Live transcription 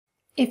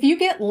If you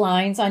get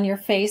lines on your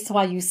face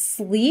while you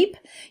sleep,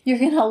 you're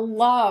going to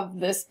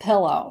love this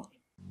pillow.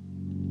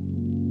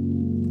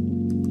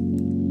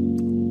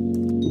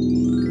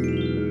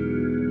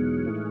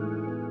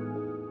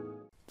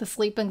 The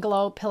Sleep and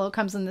Glow pillow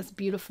comes in this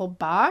beautiful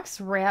box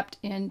wrapped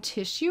in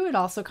tissue. It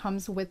also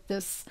comes with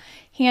this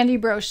handy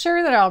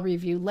brochure that I'll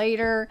review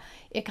later.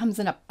 It comes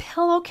in a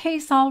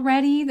pillowcase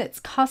already that's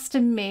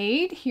custom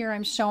made. Here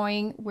I'm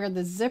showing where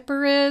the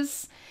zipper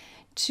is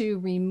to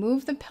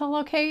remove the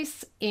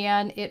pillowcase,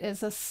 and it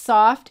is a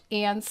soft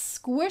and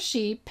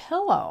squishy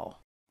pillow.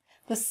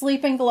 The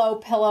Sleep and Glow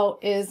pillow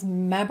is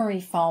memory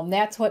foam.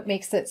 That's what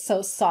makes it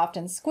so soft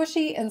and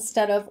squishy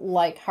instead of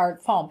like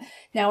hard foam.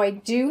 Now I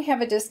do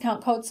have a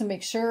discount code, so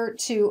make sure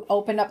to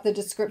open up the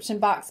description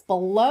box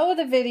below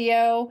the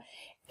video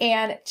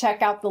and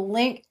check out the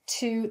link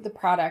to the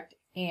product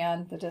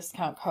and the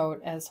discount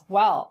code as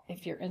well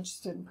if you're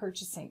interested in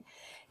purchasing.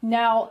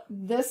 Now,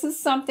 this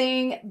is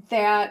something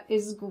that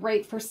is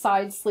great for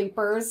side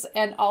sleepers,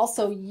 and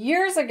also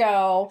years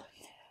ago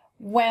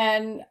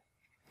when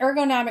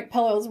ergonomic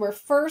pillows were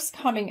first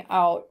coming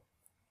out,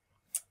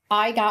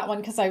 I got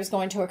one because I was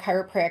going to a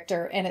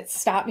chiropractor and it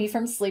stopped me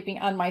from sleeping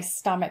on my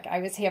stomach. I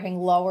was having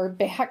lower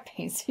back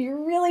pain, so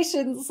you really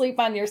shouldn't sleep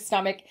on your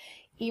stomach,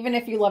 even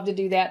if you love to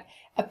do that.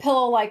 A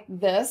pillow like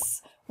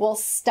this will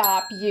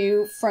stop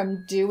you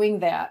from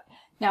doing that.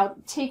 Now,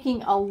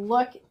 taking a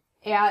look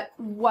at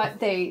what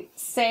they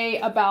say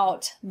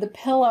about the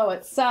pillow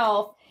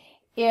itself,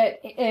 it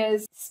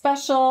is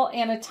special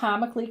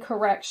anatomically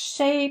correct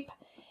shape.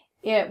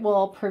 It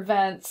will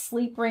prevent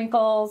sleep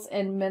wrinkles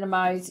and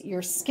minimize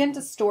your skin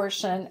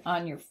distortion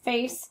on your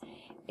face.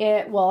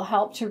 It will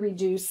help to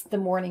reduce the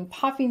morning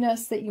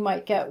puffiness that you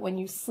might get when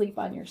you sleep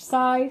on your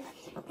side.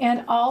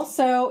 And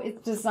also,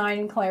 it's designed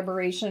in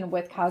collaboration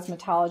with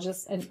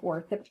cosmetologists and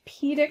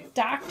orthopedic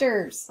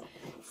doctors.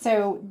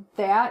 So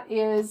that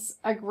is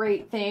a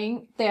great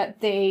thing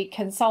that they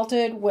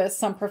consulted with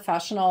some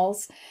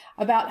professionals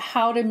about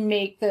how to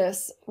make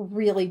this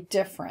really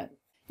different.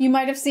 You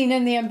might have seen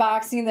in the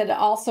unboxing that it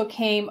also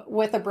came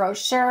with a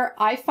brochure.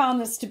 I found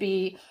this to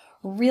be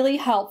really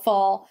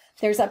helpful.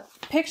 There's a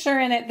picture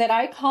in it that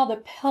I call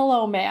the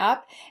pillow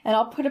map, and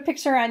I'll put a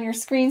picture on your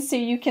screen so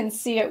you can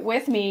see it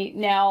with me.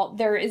 Now,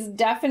 there is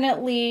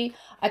definitely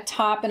a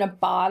top and a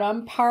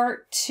bottom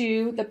part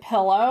to the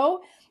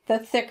pillow. The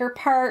thicker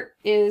part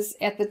is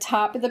at the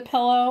top of the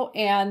pillow,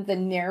 and the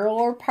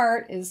narrower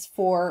part is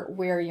for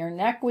where your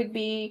neck would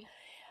be.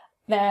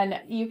 Then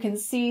you can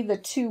see the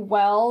two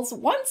wells.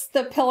 Once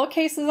the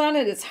pillowcase is on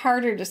it, it's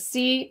harder to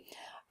see.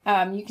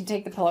 You can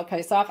take the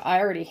pillowcase off.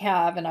 I already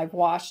have, and I've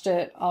washed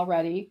it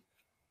already.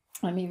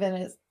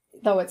 Even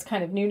though it's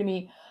kind of new to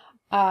me.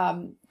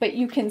 But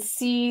you can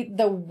see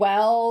the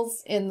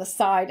wells in the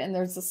side, and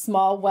there's a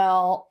small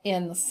well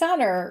in the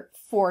center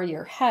for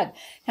your head.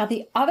 Now,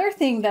 the other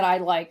thing that I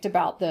liked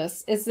about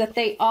this is that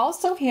they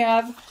also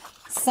have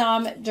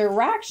some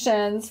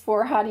directions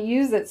for how to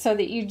use it so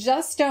that you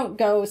just don't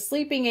go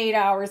sleeping 8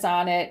 hours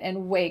on it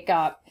and wake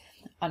up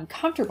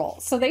uncomfortable.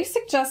 So they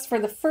suggest for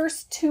the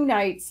first 2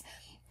 nights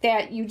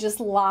that you just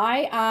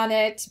lie on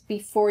it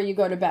before you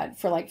go to bed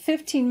for like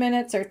 15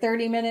 minutes or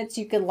 30 minutes.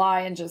 You could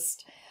lie and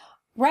just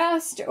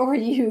rest, or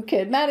you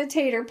could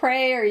meditate or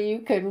pray, or you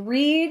could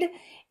read,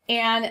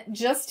 and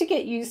just to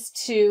get used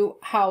to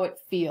how it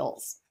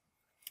feels.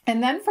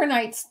 And then for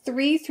nights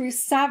 3 through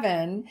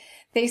 7,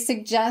 they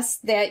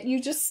suggest that you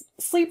just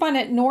sleep on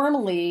it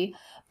normally,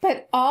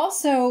 but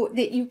also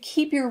that you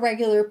keep your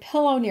regular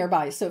pillow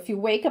nearby. So if you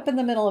wake up in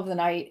the middle of the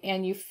night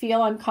and you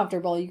feel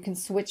uncomfortable, you can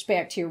switch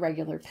back to your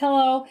regular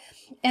pillow.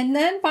 And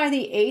then by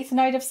the 8th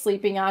night of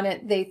sleeping on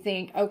it, they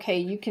think, okay,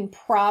 you can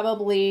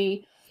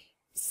probably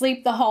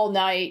sleep the whole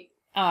night.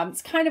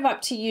 It's kind of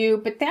up to you,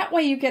 but that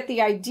way you get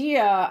the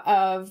idea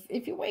of,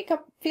 if you wake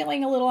up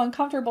feeling a little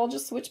uncomfortable,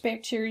 just switch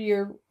back to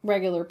your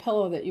regular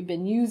pillow that you've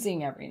been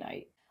using every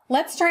night.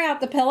 Let's try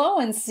out the pillow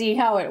and see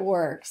how it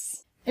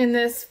works. In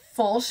this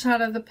full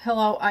shot of the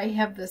pillow, I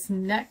have this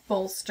neck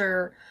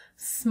bolster,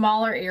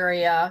 smaller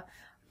area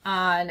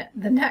on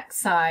the neck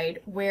side,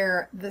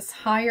 where this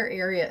higher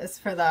area is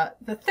for the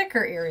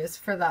thicker areas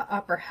for the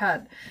upper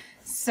head.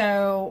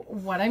 So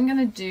what I'm going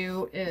to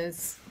do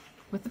is,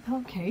 with the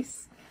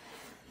pillowcase,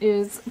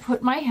 is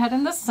put my head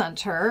in the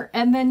center,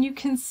 and then you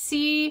can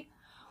see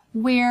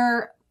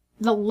where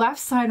the left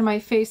side of my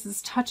face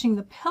is touching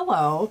the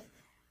pillow.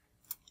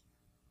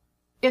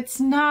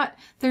 It's not,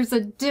 there's a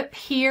dip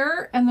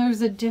here and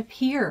there's a dip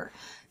here.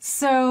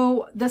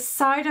 So the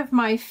side of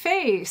my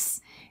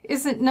face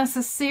isn't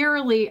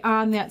necessarily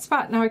on that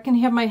spot. Now I can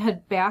have my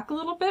head back a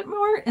little bit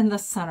more in the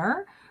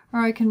center, or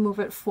I can move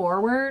it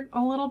forward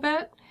a little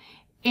bit,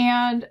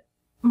 and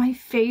my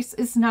face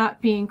is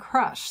not being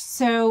crushed.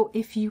 So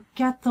if you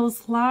get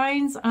those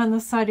lines on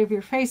the side of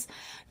your face,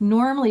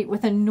 normally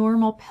with a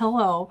normal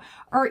pillow,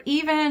 or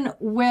even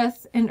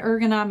with an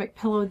ergonomic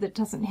pillow that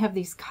doesn't have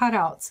these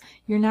cutouts,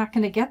 you're not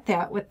going to get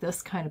that with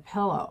this kind of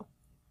pillow.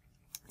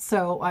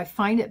 So I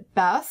find it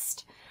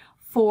best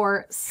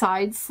for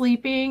side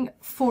sleeping.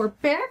 For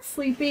back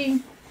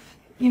sleeping,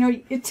 you know,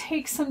 it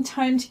takes some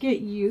time to get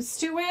used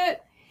to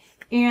it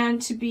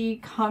and to be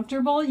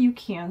comfortable. You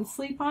can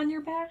sleep on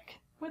your back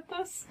with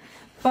this,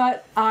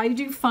 but I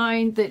do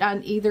find that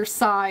on either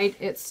side,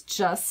 it's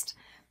just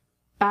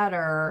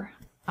better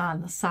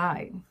on the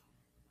side.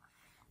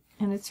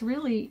 And it's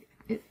really,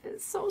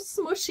 it's so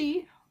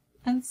smushy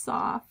and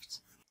soft.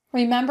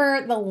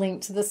 Remember, the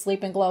link to the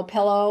Sleep and Glow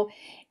pillow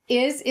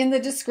is in the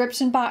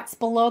description box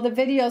below the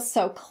video,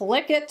 so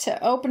click it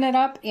to open it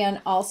up, and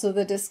also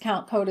the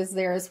discount code is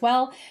there as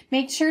well.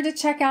 Make sure to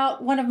check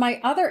out one of my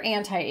other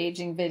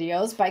anti-aging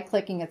videos by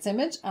clicking its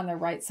image on the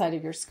right side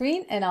of your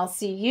screen, and I'll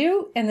see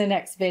you in the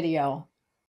next video.